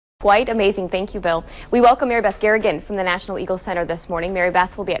Quite amazing. Thank you, Bill. We welcome Mary Beth Garrigan from the National Eagle Center this morning. Mary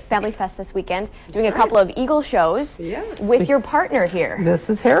Beth will be at Family Fest this weekend doing a couple of Eagle shows with your partner here.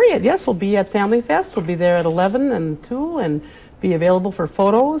 This is Harriet. Yes, we'll be at Family Fest. We'll be there at 11 and 2 and be available for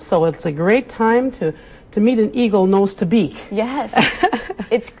photos. So it's a great time to meet an eagle nose to beak. Yes.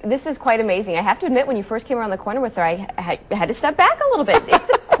 This is quite amazing. I have to admit, when you first came around the corner with her, I had to step back a little bit.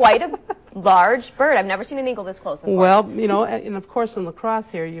 It's quite a large bird. I've never seen an eagle this close. Well, you know, and of course in La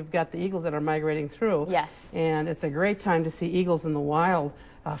Crosse here, you've got the eagles that are migrating through. Yes. And it's a great time to see eagles in the wild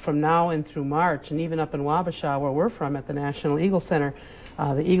from now and through March, and even up in Wabasha, where we're from at the National Eagle Center,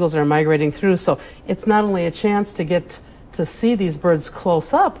 the eagles are migrating through. So it's not only a chance to get to see these birds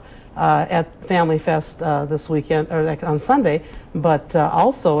close up at Family Fest this weekend, or on Sunday, but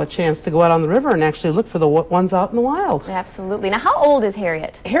also a chance to go out on the river and actually look for the ones out in the wild. Absolutely. Now, how old is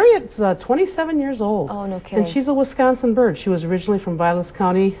Harriet? Harriet's 27 years old. Oh, no kidding. And she's a Wisconsin bird. She was originally from Vilas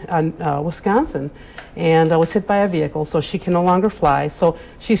County, Wisconsin, and was hit by a vehicle, so she can no longer fly. So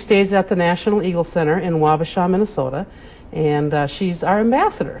she stays at the National Eagle Center in Wabasha, Minnesota, and she's our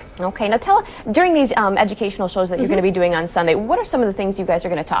ambassador. Okay. Now during these educational shows that you're going to be doing on Sunday, what are some of the things you guys are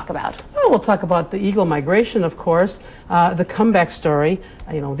going to talk about? Well, we'll talk about the eagle migration, of course, the comeback story.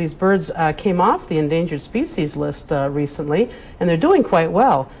 You know, these birds came off the endangered species list recently, and they're doing quite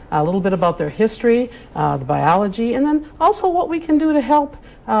well. A little bit about their history, the biology, and then also what we can do to help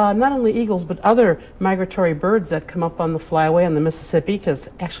not only eagles but other migratory birds that come up on the flyway on the Mississippi, because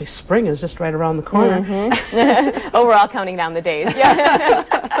actually spring is just right around the corner. Oh, we're all counting down the days.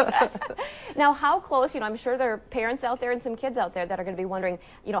 Yeah. Now, how close, I'm sure there are parents out there and some kids out there that are going to be wondering,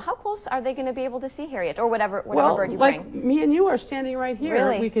 how close are they going to be able to see Harriet or whatever bird you like bring? Me and you are standing right here.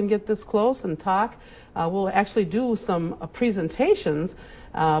 Really? We can get this close and talk. We'll actually do some presentations,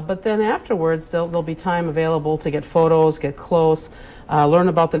 but then afterwards there'll be time available to get photos, get close, learn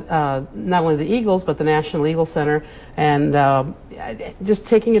about not only the eagles but the National Eagle Center, and just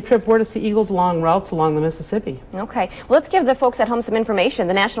taking a trip where to see eagles along routes along the Mississippi. Okay. Well, let's give the folks at home some information.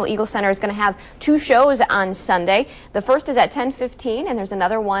 The National Eagle Center is going to have 2 shows on Sunday. The first is at 10:15, and there's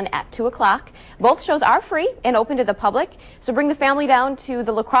another one at 2 o'clock. Both shows are free and open to the public, so bring the family down to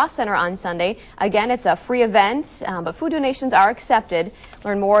the La Crosse Center on Sunday. Again, it's a free event, but food donations are accepted.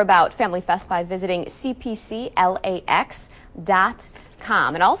 Learn more about Family Fest by visiting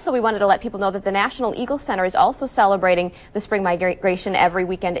cpclax.com. And also, we wanted to let people know that the National Eagle Center is also celebrating the spring migration every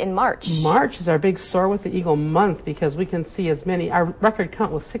weekend in March. March is our big Soar with the Eagle month, because we can see as many. Our record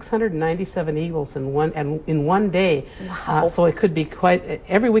count was 697 eagles in one day. Wow. So it could be quite.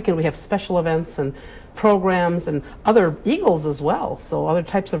 Every weekend we have special events and programs and other eagles as well, so other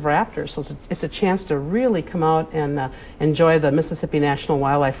types of raptors. So it's a chance to really come out and enjoy the Mississippi National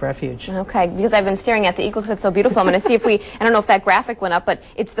Wildlife Refuge. Okay, because I've been staring at the eagles, it's so beautiful. I'm going to see if I don't know if that graphic went up, but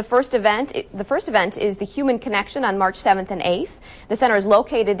it's the first event. The first event is the Human Connection on March 7th and 8th. The center is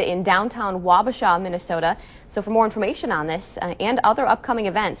located in downtown Wabasha, Minnesota. So for more information on this and other upcoming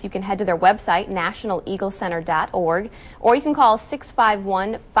events, you can head to their website, nationaleaglecenter.org, or you can call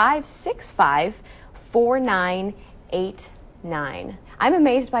 651-565-4989. I'm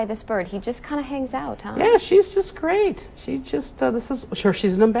amazed by this bird. He just kind of hangs out, huh? Yeah, she's just great. She just,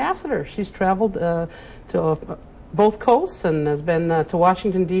 she's an ambassador. She's traveled to both coasts and has been to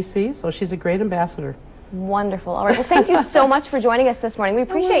Washington, D.C., so she's a great ambassador. Wonderful. All right. Well, thank you so much for joining us this morning. We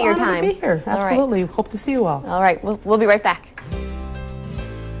appreciate your time. To be here. Absolutely. Hope to see you all. All right. We'll be right back.